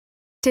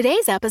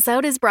Today's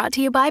episode is brought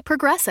to you by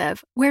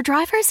Progressive, where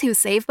drivers who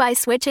save by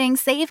switching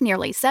save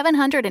nearly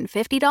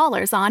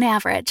 $750 on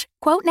average.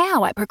 Quote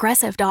now at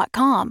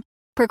Progressive.com.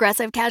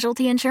 Progressive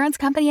Casualty Insurance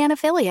Company and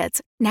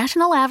Affiliates.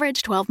 National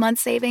average 12-month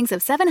savings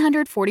of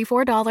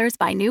 $744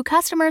 by new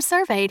customers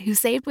surveyed who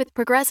saved with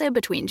Progressive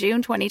between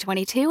June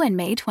 2022 and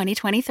May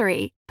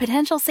 2023.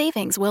 Potential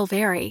savings will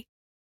vary.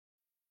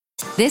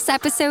 This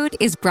episode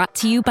is brought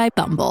to you by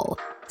Bumble.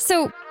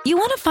 So, you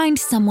want to find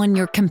someone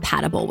you're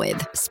compatible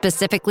with,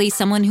 specifically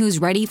someone who's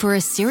ready for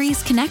a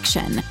serious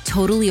connection,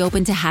 totally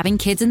open to having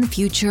kids in the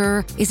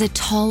future, is a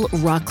tall,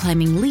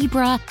 rock-climbing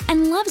Libra,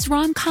 and loves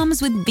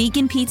rom-coms with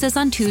vegan pizzas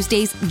on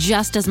Tuesdays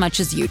just as much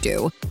as you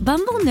do.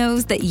 Bumble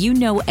knows that you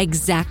know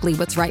exactly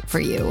what's right for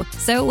you.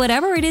 So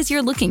whatever it is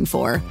you're looking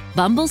for,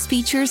 Bumble's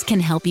features can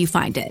help you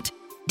find it.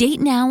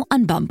 Date now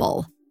on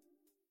Bumble.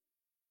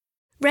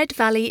 Red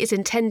Valley is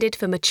intended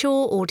for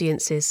mature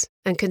audiences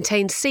and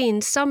contains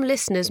scenes some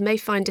listeners may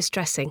find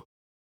distressing.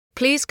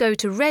 Please go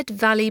to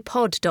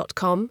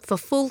redvalleypod.com for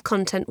full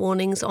content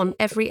warnings on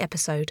every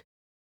episode.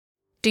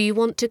 Do you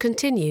want to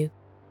continue?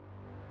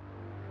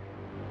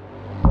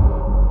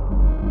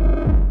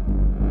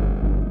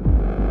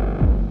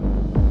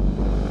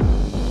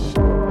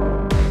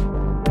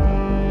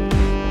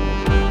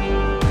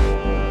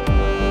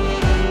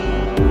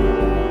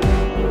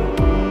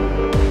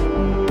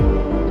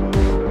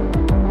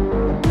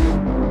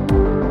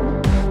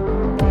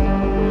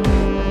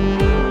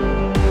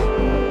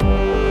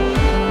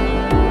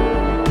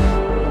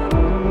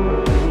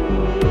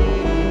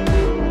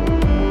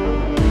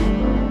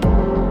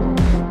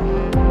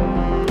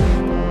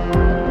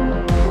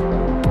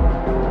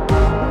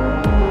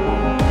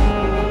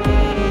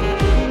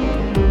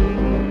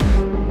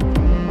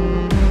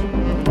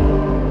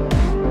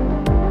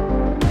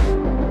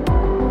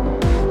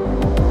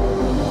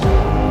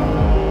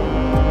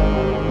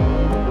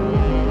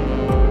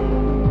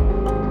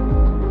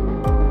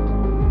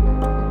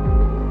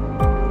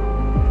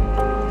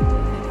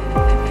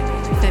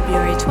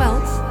 February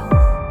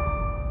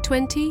 12th,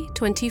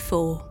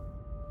 2024.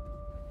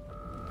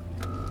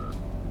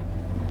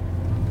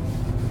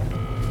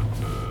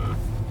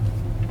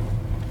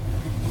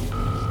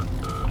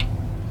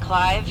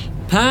 Clive?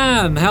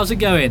 Pam, how's it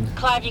going?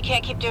 Clive, you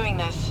can't keep doing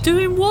this.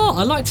 Doing what?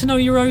 I'd like to know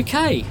you're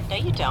okay. No,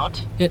 you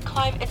don't. Yeah.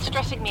 Clive, it's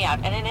stressing me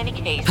out, and in any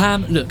case...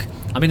 Pam, look,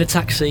 I'm in a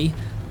taxi.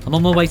 I'm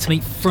on my way to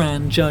meet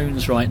Fran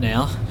Jones right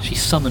now. She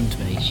summoned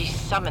me. She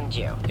summoned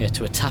you. Yeah,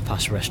 to a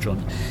tapas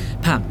restaurant.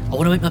 Pam, I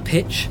want to make my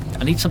pitch.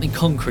 I need something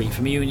concrete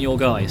from you and your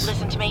guys.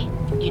 Listen to me.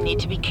 You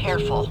need to be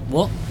careful.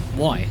 What?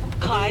 Why?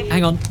 Clive?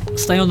 Hang on,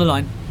 stay on the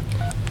line.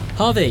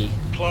 Harvey.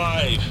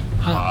 Clive.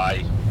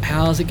 Hi.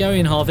 How's it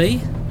going,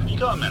 Harvey? You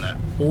got a minute?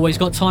 Always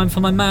got time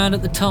for my man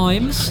at the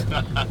Times.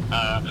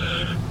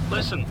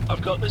 Listen,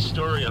 I've got this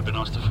story I've been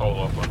asked to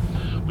follow up on.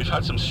 We've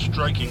had some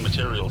striking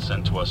material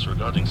sent to us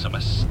regarding some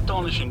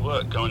astonishing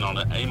work going on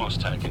at Amos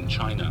Tech in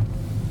China.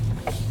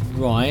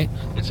 Right.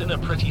 It's in a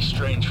pretty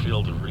strange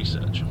field of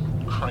research.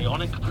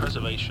 Cryonic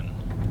preservation.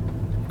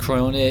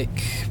 Cryonic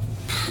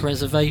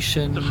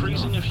preservation. The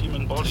freezing of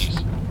human bodies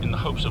in the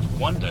hopes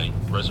of one day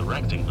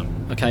resurrecting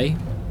them. Okay.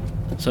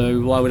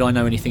 So why would I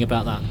know anything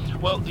about that?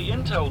 Well, the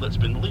intel that's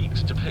been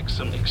leaked depicts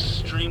some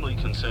extremely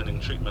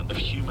concerning treatment of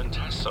human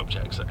test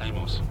subjects at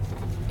Amos.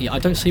 Yeah, I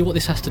don't see what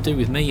this has to do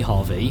with me,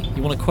 Harvey.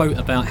 You want a quote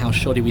about how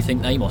shoddy we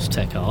think Amos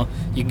Tech are?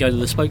 You can go to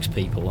the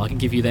spokespeople. I can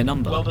give you their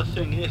number. Well, the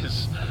thing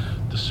is,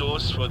 the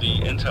source for the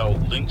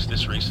intel links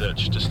this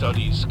research to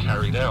studies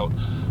carried out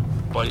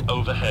by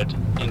Overhead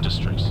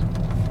Industries.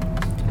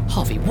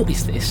 Harvey, what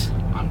is this?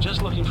 I'm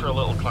just looking for a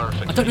little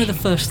clarification. I don't know the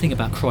first thing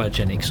about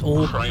cryogenics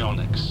or...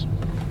 Cryonics.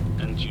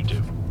 And you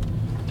do.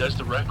 There's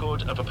the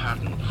record of a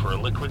patent for a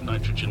liquid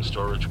nitrogen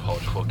storage pod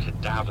for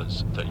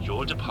cadavers that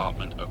your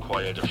department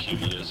acquired a few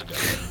years ago.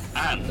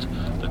 And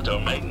the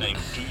domain name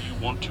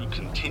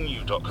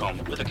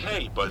doyouwanttocontinue.com, with a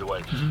K, by the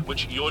way,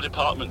 which your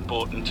department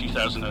bought in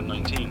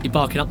 2019. You're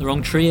barking up the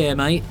wrong tree here,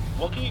 mate.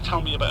 What can you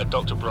tell me about a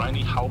Dr.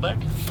 Bryony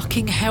Halbeck?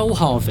 Fucking hell,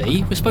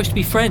 Harvey. We're supposed to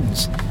be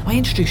friends. I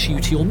introduced you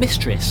to your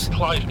mistress.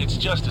 Clive, it's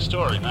just a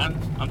story, man.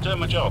 I'm doing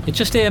my job. You're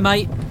just here,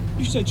 mate.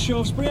 You said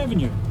Shaftesbury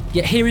Avenue.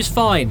 Yeah, here is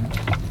fine.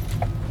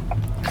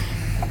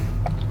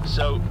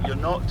 So, you're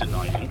not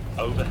denying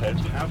Overhead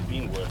have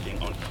been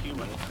working on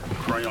human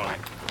cryonic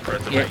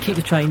preservation Yeah, keep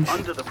the change.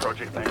 under the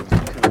project name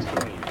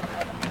Continue,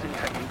 using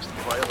techniques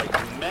that violate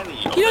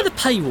many of You know the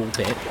paywall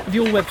bit of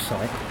your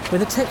website, where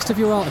the text of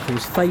your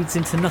articles fades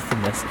into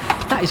nothingness?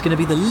 That is going to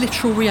be the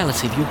literal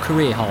reality of your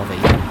career,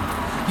 Harvey.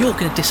 You're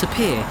going to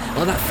disappear,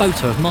 like that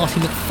photo of Marty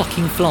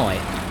McFucking-Fly.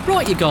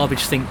 Write your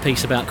garbage think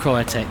piece about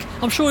cryotech.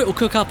 I'm sure it'll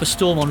cook up a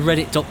storm on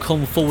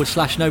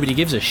reddit.com/nobody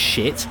gives a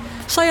shit.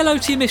 Say hello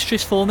to your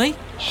mistress for me.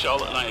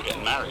 Charlotte and I are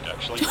getting married,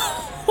 actually.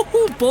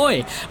 Oh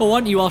boy. Well, why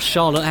don't you ask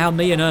Charlotte how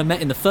me and her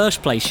met in the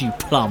first place, you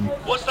plum?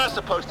 What's that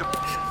supposed to...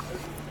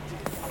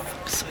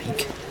 Fuck's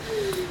sake.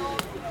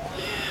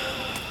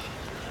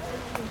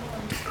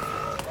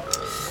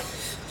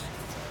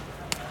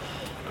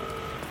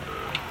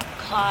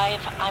 Clive,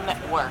 I'm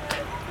at work.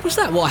 Was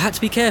that what I had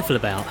to be careful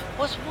about?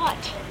 Was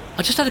what?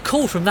 I just had a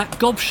call from that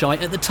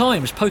gobshite at the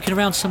Times poking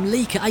around some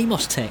leak at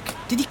Amos Tech.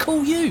 Did he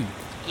call you?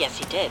 Yes,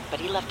 he did, but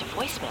he left a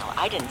voicemail.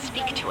 I didn't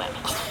speak to him.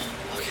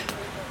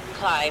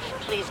 Clive,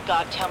 please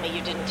God, tell me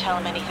you didn't tell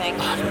him anything.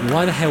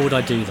 Why the hell would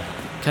I do that?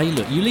 Okay,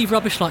 look, you leave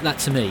rubbish like that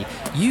to me.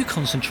 You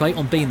concentrate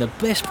on being the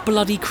best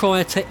bloody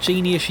cryotech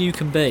genius you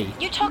can be.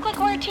 You talk like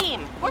we're a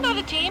team. We're not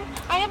a team.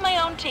 I have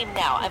my own team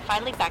now. I'm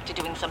finally back to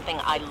doing something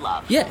I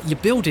love. Yeah, you're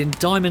building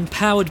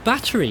diamond-powered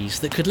batteries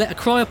that could let a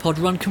cryopod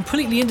run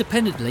completely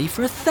independently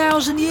for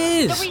 1,000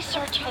 years. The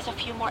research has a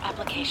few more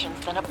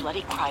applications than a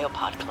bloody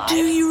cryopod, Clive. Do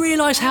you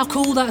realise how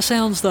cool that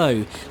sounds,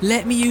 though?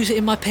 Let me use it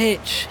in my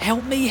pitch.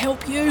 Help me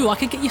help you. I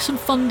can get you some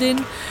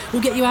funding.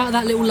 We'll get you out of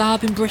that little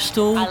lab in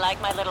Bristol. I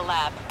like my little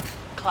lab.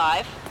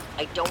 Clive,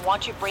 I don't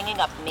want you bringing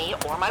up me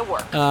or my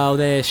work. Oh,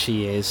 there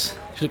she is.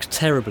 She looks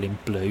terrible in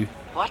blue.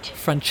 What?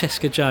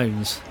 Francesca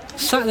Jones.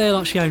 Sat there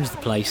like she owns the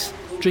place,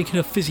 drinking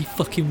her fizzy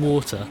fucking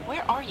water.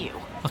 Where are you?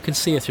 I can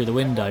see her through the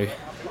window.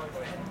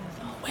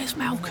 Where's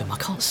Malcolm? I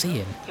can't see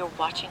him. You're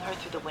watching her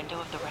through the window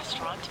of the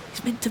restaurant?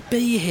 He's meant to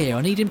be here.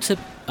 I need him to...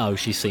 Oh,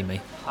 she's seen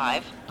me.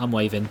 Clive? I'm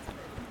waving.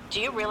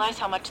 Do you realise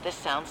how much this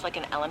sounds like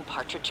an Alan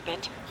Partridge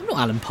bit? I'm not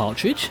Alan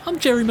Partridge. I'm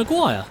Jerry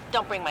Maguire.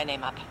 Don't bring my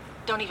name up.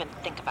 Don't even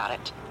think about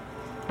it.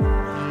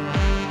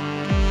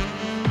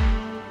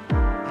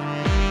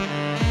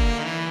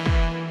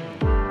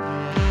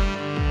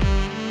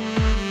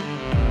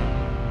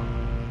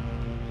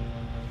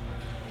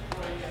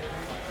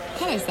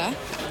 Hello, sir.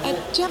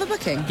 Do you have a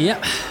booking?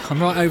 Yep,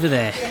 I'm right over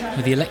there,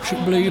 with the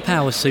electric blue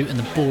power suit and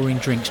the boring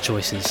drinks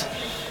choices.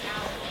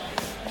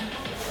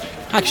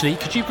 Actually,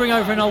 could you bring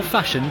over an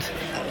old-fashioned?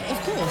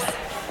 Of course.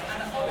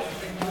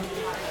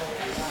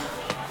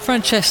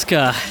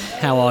 Francesca,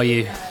 how are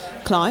you?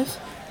 Clive,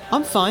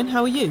 I'm fine.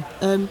 How are you?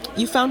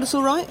 You found us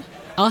all right?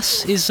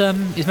 Us? Is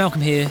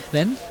Malcolm here,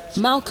 then?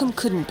 Malcolm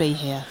couldn't be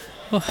here.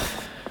 Oh,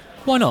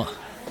 why not?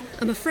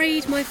 I'm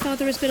afraid my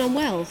father has been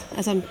unwell,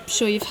 as I'm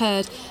sure you've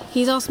heard.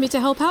 He's asked me to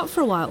help out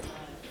for a while.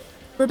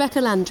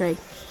 Rebecca Landry,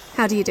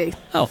 how do you do?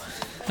 Oh,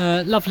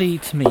 lovely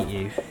to meet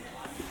you.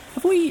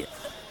 Have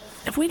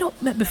we not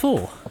met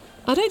before?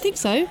 I don't think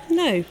so,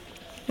 no.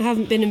 I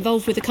haven't been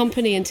involved with the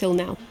company until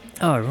now.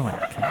 Oh,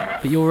 right, okay.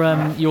 But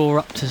you're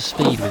up to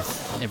speed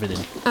with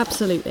everything?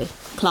 Absolutely.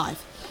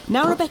 Clive,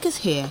 now Rebecca's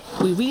here,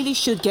 we really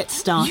should get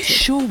started. You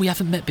sure we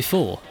haven't met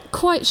before?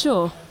 Quite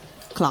sure.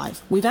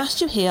 Clive, we've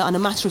asked you here on a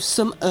matter of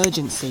some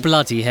urgency.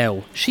 Bloody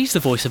hell, she's the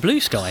voice of Blue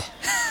Sky.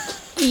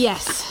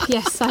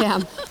 Yes, I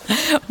am.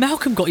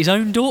 Malcolm got his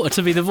own daughter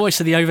to be the voice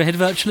of the overhead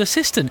virtual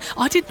assistant.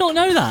 I did not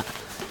know that.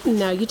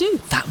 Now you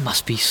do. That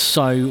must be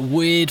so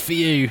weird for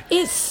you.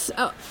 It's...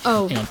 Hang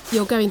on.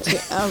 You're going to...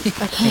 Oh,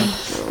 okay.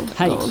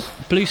 Hey,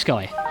 Blue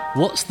Sky,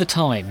 what's the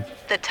time?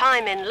 The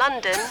time in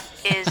London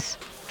is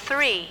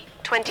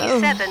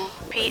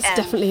 3:27 p.m. It's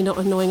definitely not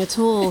annoying at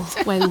all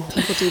when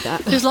people do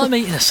that. It's like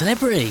meeting a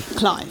celebrity.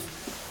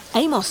 Clive,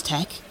 Amos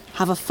Tech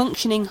have a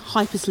functioning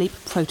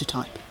hypersleep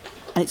prototype,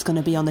 and it's going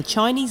to be on the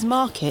Chinese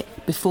market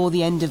before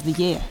the end of the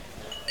year.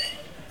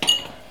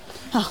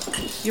 Oh.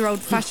 You're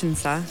old-fashioned,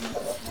 sir.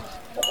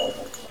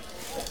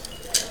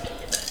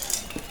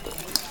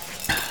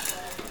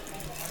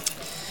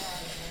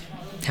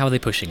 How are they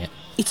pushing it?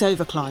 It's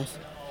over, Clive.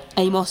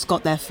 Amos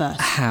got there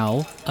first.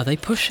 How are they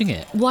pushing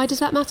it? Why does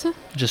that matter?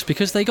 Just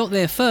because they got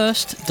there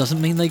first doesn't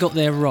mean they got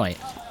there right.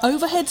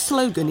 Overhead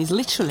slogan is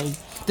literally,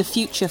 the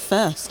future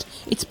first.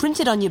 It's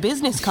printed on your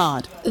business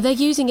card. They're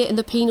using it in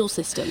the penal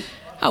system.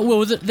 Oh,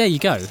 well, there you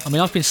go. I mean,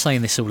 I've been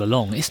saying this all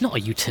along. It's not a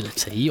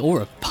utility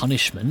or a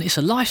punishment. It's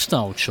a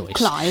lifestyle choice.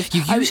 Clive...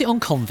 You use it on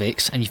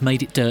convicts and you've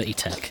made it dirty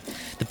tech.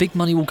 The big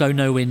money will go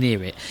nowhere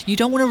near it. You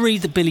don't want to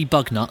read that Billy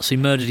Bugnuts, who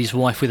murdered his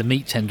wife with a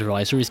meat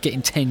tenderizer, is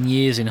getting 10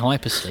 years in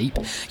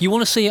hypersleep. You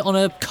want to see it on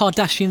a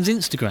Kardashian's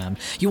Instagram.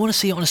 You want to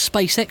see it on a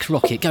SpaceX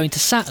rocket going to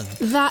Saturn.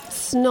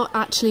 That's not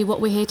actually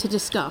what we're here to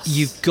discuss.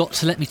 You've got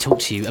to let me talk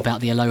to you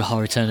about the Aloha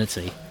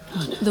Eternity.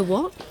 The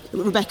what?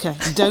 Rebecca,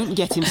 don't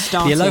get him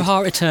started. The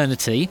Aloha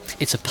Eternity,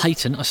 it's a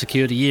patent I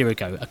secured a year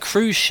ago. A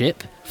cruise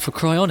ship for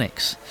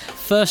cryonics.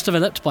 First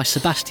developed by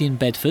Sebastian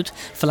Bedford,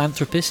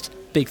 philanthropist,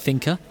 big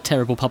thinker,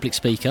 terrible public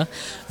speaker.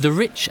 The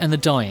rich and the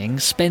dying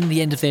spend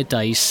the end of their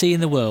days seeing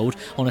the world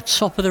on a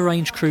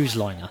top-of-the-range cruise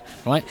liner,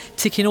 right?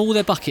 Ticking all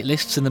their bucket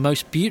lists in the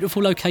most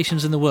beautiful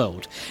locations in the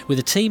world, with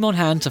a team on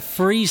hand to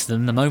freeze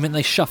them the moment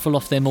they shuffle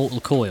off their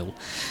mortal coil.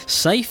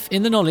 Safe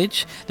in the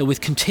knowledge that with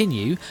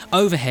Continue,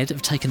 Overhead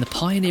have taken the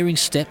pioneering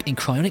step in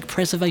cryonic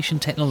preservation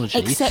technology.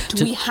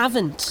 Except we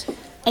haven't.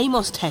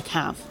 Amos Tech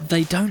have.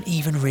 They don't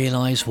even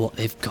realise what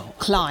they've got.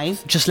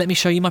 Clive. Just let me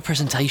show you my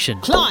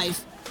presentation.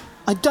 Clive!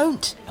 I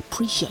don't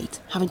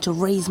appreciate having to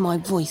raise my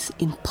voice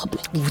in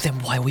public. Well, then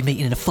why are we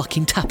meeting in a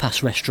fucking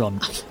tapas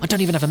restaurant? I don't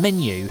even have a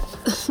menu.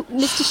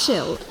 Mr.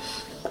 Schill,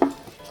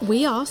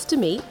 we asked to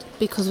meet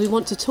because we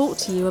want to talk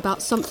to you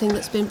about something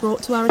that's been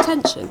brought to our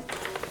attention.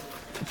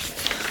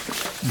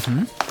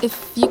 Mm-hmm.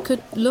 If you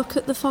could look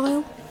at the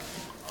file.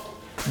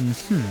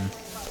 Mm-hmm.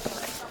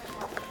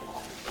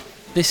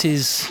 This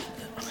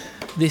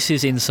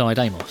is inside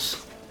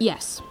Amos.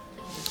 Yes.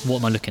 What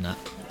am I looking at?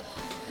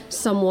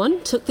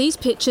 Someone took these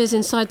pictures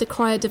inside the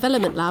cryo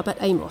development lab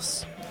at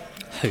Amos.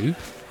 Who?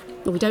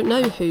 We don't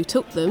know who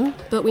took them,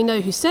 but we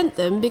know who sent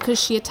them because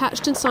she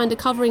attached and signed a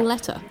covering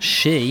letter.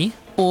 She?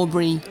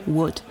 Aubrey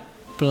Wood.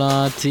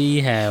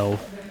 Bloody hell.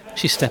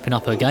 She's stepping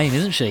up her game,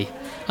 isn't she?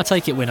 I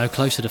take it we're no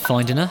closer to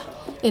finding her.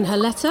 In her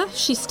letter,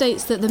 she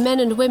states that the men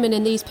and women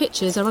in these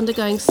pictures are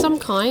undergoing some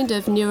kind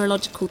of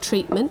neurological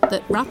treatment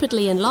that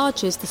rapidly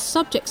enlarges the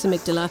subject's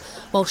amygdala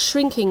while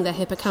shrinking their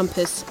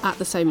hippocampus at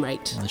the same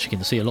rate. She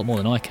can see a lot more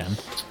than I can.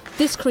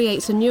 This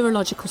creates a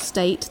neurological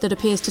state that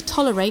appears to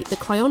tolerate the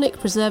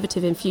cryonic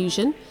preservative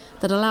infusion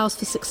that allows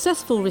for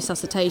successful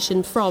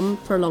resuscitation from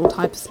prolonged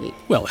hypersleep.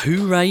 Well,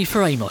 hooray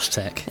for Amos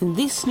Tech. And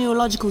this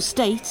neurological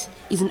state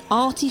is an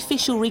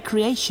artificial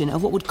recreation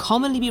of what would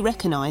commonly be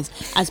recognised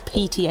as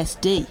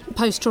PTSD.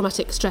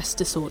 Post-traumatic stress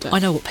disorder. I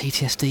know what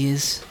PTSD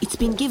is. It's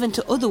been given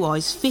to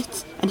otherwise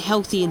fit and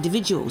healthy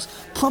individuals,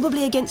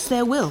 probably against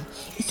their will.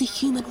 It's a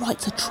human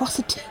rights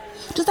atrocity.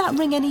 Does that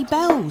ring any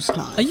bells,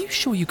 Clive? Are you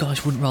sure you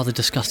guys wouldn't rather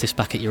discuss this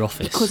back at your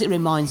office? Because it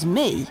reminds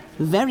me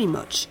very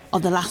much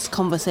of the last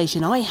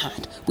conversation I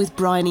had with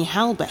Bryony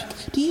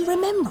Halbeck. Do you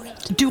remember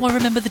it? Do I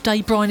remember the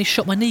day Bryony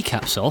shot my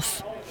kneecaps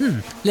off?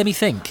 Let me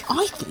think.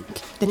 I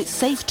think then it's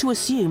safe to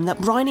assume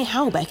that Bryony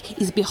Halbeck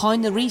is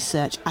behind the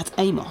research at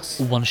Amos.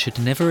 One should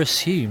never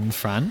assume,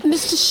 Fran.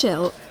 Mr.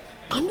 Schill,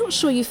 I'm not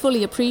sure you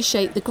fully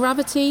appreciate the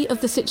gravity of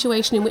the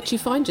situation in which you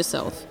find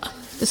yourself.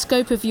 The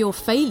scope of your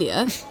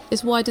failure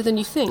is wider than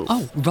you think.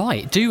 Oh,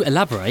 right. Do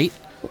elaborate.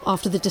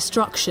 After the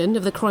destruction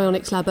of the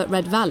cryonics lab at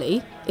Red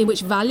Valley, in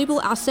which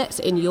valuable assets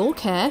in your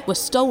care were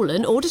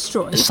stolen or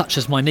destroyed... Such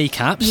as my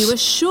kneecaps. You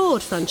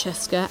assured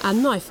Francesca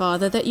and my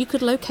father that you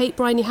could locate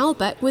Bryony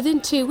Halbeck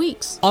within 2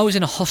 weeks. I was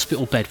in a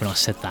hospital bed when I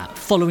said that,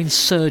 following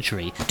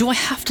surgery. Do I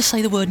have to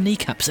say the word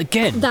kneecaps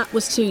again? That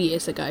was 2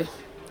 years ago.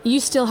 You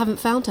still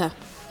haven't found her.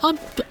 I'm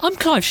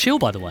Clive Schill,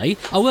 by the way.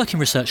 I work in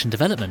research and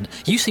development.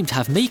 You seem to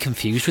have me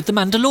confused with the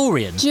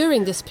Mandalorian.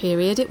 During this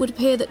period, it would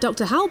appear that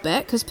Dr.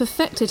 Halbeck has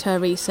perfected her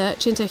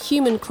research into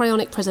human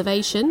cryonic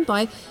preservation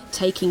by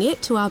taking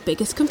it to our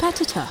biggest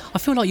competitor. I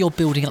feel like you're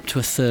building up to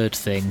a third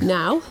thing.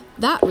 Now,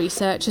 that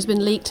research has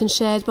been leaked and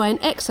shared by an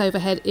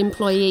ex-overhead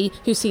employee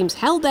who seems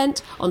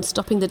hell-bent on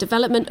stopping the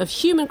development of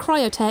human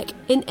cryotech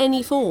in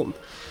any form.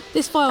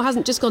 This file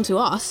hasn't just gone to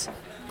us.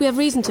 We have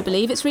reason to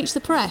believe it's reached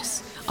the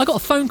press. I got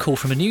a phone call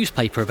from a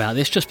newspaper about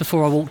this just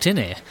before I walked in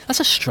here. That's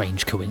a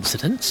strange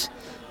coincidence.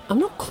 I'm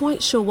not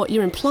quite sure what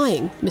you're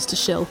implying, Mr.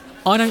 Schill.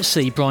 I don't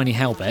see Bryony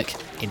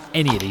Halbeck in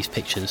any of these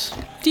pictures.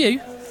 Do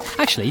you?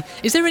 Actually,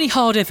 is there any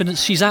hard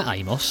evidence she's at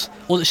Amos?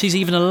 Or that she's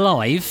even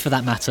alive, for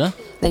that matter?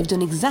 They've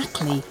done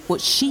exactly what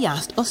she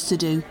asked us to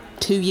do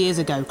 2 years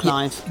ago,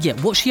 Clive. Yeah,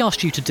 what she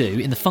asked you to do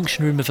in the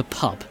function room of a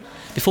pub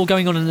before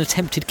going on an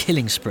attempted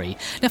killing spree.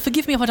 Now,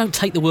 forgive me if I don't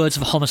take the words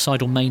of a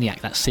homicidal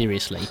maniac that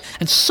seriously.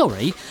 And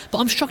sorry, but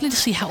I'm struggling to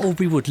see how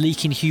Aubrey Wood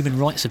leaking human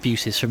rights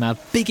abuses from our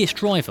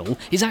biggest rival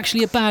is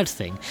actually a bad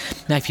thing.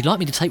 Now, if you'd like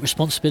me to take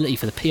responsibility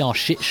for the PR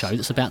shit show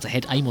that's about to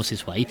head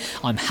Amos's way,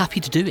 I'm happy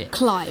to do it.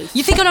 Clive.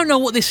 You think I don't know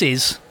what this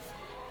is?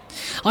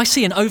 I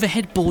see an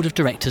overhead board of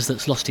directors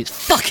that's lost its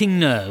fucking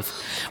nerve.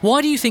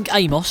 Why do you think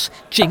Amos,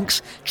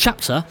 Jinx,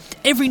 Chapter,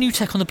 every new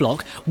tech on the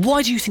block,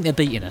 why do you think they're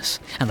beating us?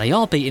 And they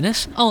are beating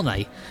us, aren't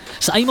they?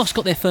 So Amos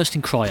got there first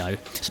in cryo.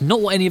 It's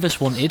not what any of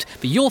us wanted,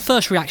 but your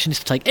first reaction is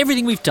to take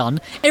everything we've done,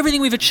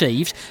 everything we've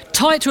achieved,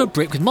 tie it to a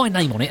brick with my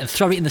name on it and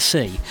throw it in the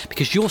sea,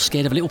 because you're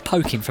scared of a little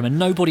poking from a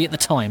nobody at the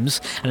Times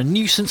and a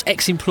nuisance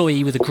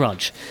ex-employee with a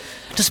grudge.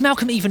 Does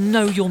Malcolm even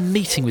know you're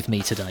meeting with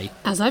me today?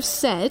 As I've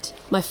said,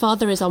 my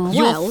father is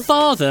unwell. Your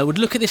father would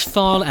look at this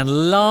file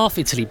and laugh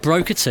until he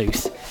broke a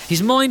tooth.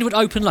 His mind would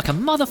open like a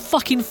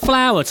motherfucking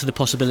flower to the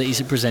possibilities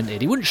it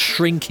presented. He wouldn't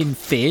shrink in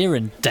fear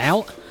and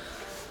doubt.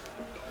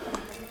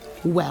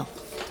 Well,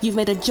 you've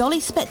made a jolly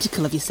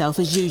spectacle of yourself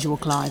as usual,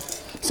 Clive.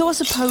 So I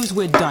suppose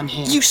we're done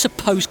here. You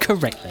suppose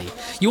correctly.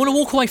 You want to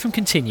walk away from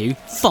Continue?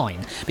 Fine.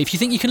 But if you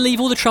think you can leave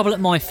all the trouble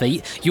at my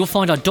feet, you'll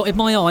find I dotted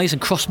my I's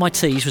and crossed my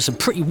T's with some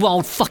pretty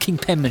wild fucking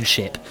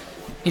penmanship.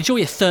 Enjoy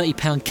your £30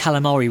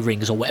 calamari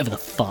rings or whatever the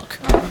fuck.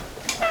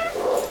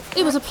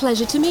 It was a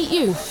pleasure to meet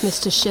you,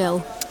 Mr.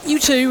 Schill. You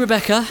too,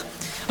 Rebecca.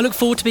 I look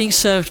forward to being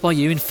served by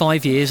you in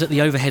 5 years at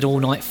the overhead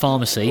all-night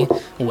pharmacy,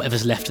 or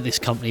whatever's left of this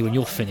company when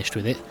you're finished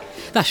with it.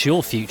 That's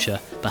your future,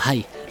 but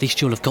hey, at least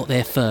you'll have got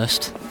there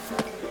first.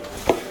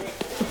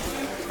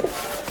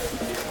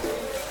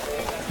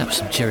 That was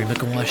some Jerry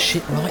Maguire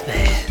shit right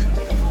there.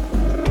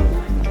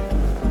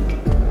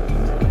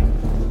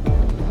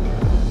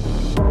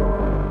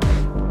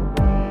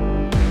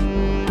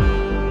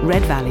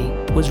 Red Valley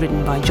was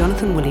written by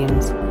Jonathan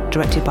Williams,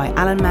 directed by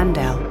Alan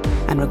Mandel,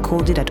 and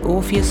recorded at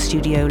Orpheus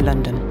Studio,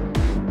 London.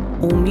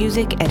 All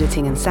music,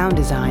 editing and sound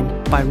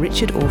design by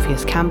Richard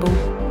Orpheus Campbell,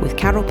 with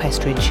Carol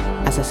Pestridge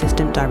as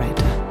assistant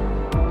director.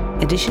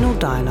 Additional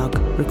dialogue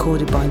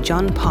recorded by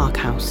John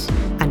Parkhouse,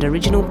 and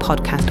original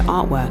podcast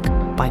artwork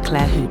by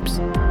Claire Hoops.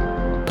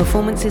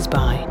 Performances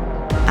by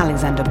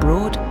Alexander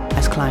Broad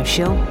as Clive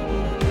Schill,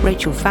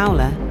 Rachel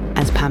Fowler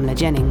as Pamela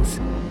Jennings,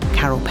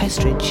 Carol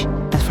Pestridge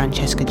as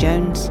Francesca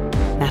Jones,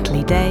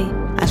 Natalie Day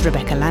as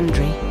Rebecca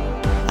Landry,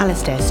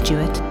 Alastair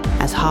Stewart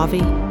as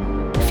Harvey,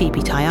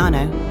 Phoebe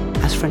Tayano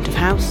as Front of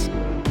House,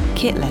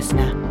 Kit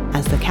Lesnar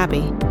as the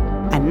Cabbie,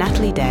 and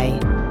Natalie Day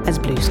as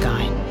Blue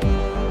Sky.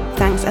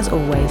 Thanks as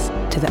always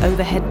to the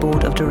Overhead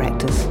Board of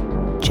Directors,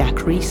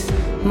 Jack Reese,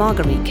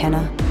 Marguerite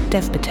Kenner,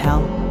 Dev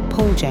Patel,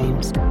 Paul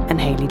James,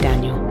 and Hayley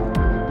Daniel.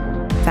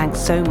 Thanks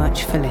so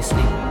much for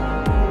listening.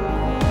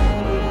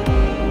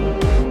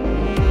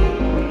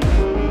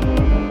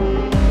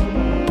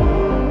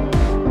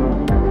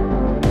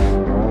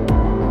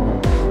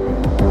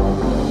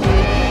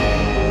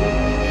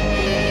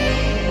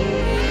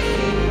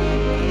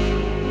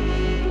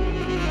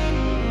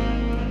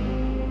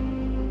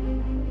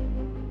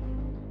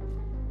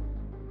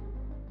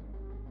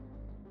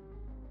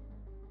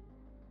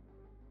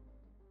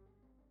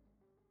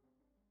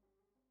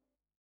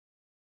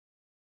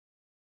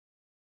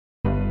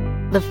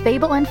 The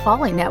Fable and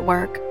Folly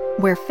Network,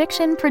 where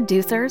fiction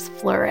producers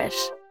flourish.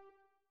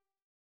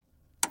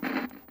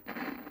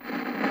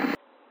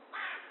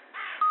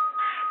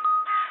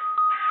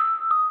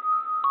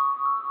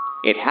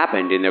 It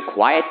happened in the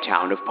quiet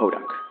town of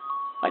Podunk,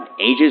 an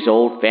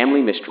ages-old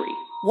family mystery.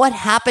 What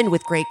happened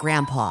with Great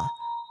Grandpa?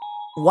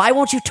 Why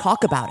won't you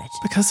talk about it?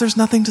 Because there's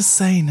nothing to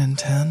say,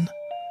 Ninten.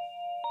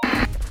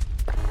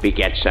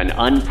 Begets an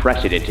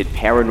unprecedented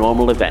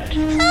paranormal event.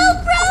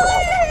 Help,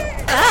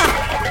 brother!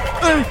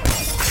 Ah!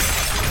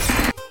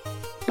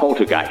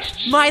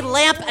 Poltergeists. My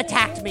lamp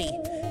attacked me.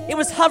 It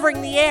was hovering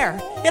in the air.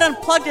 It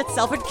unplugged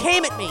itself and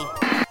came at me.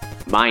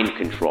 Mind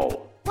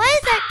control. Why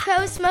is that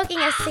crow smoking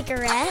a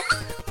cigarette?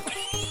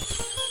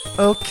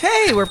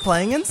 Okay, we're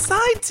playing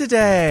inside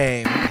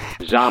today.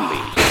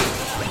 Zombies.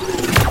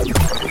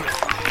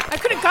 I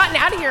could have gotten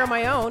out of here on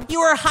my own.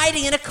 You were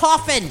hiding in a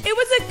coffin. It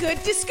was a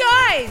good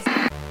disguise.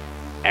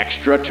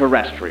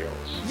 Extraterrestrials.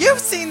 You've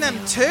seen them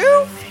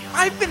too?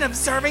 I've been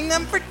observing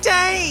them for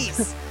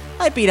days.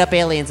 I beat up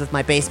aliens with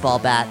my baseball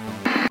bat.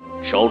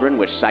 Children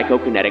with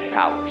psychokinetic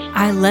powers.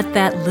 I let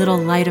that little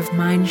light of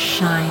mine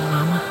shine,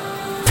 Mama,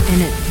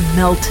 and it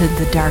melted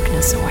the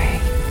darkness away.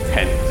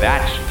 And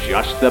that's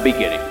just the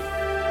beginning.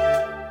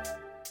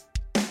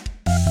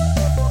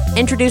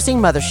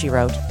 Introducing Mother, She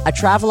Wrote, a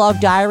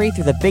travelogue diary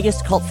through the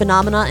biggest cult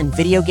phenomena in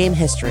video game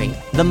history,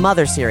 the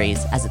Mother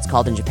series, as it's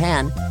called in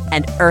Japan,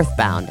 and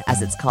Earthbound,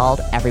 as it's called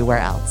everywhere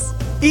else.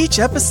 Each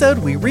episode,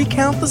 we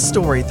recount the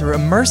story through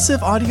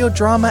immersive audio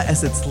drama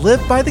as it's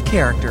lived by the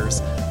characters,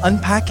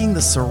 unpacking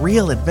the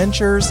surreal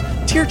adventures,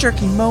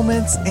 tear-jerking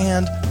moments,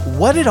 and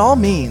what it all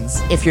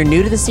means. If you're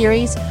new to the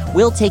series,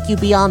 we'll take you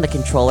beyond the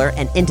controller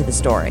and into the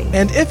story.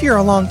 And if you're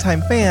a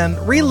longtime fan,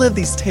 relive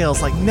these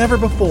tales like never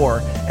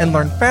before and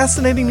learn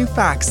fascinating new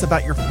facts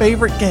about your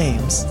favorite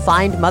games.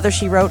 Find Mother,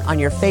 She Wrote on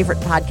your favorite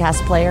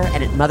podcast player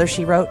and at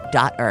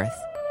mothershewrote.earth.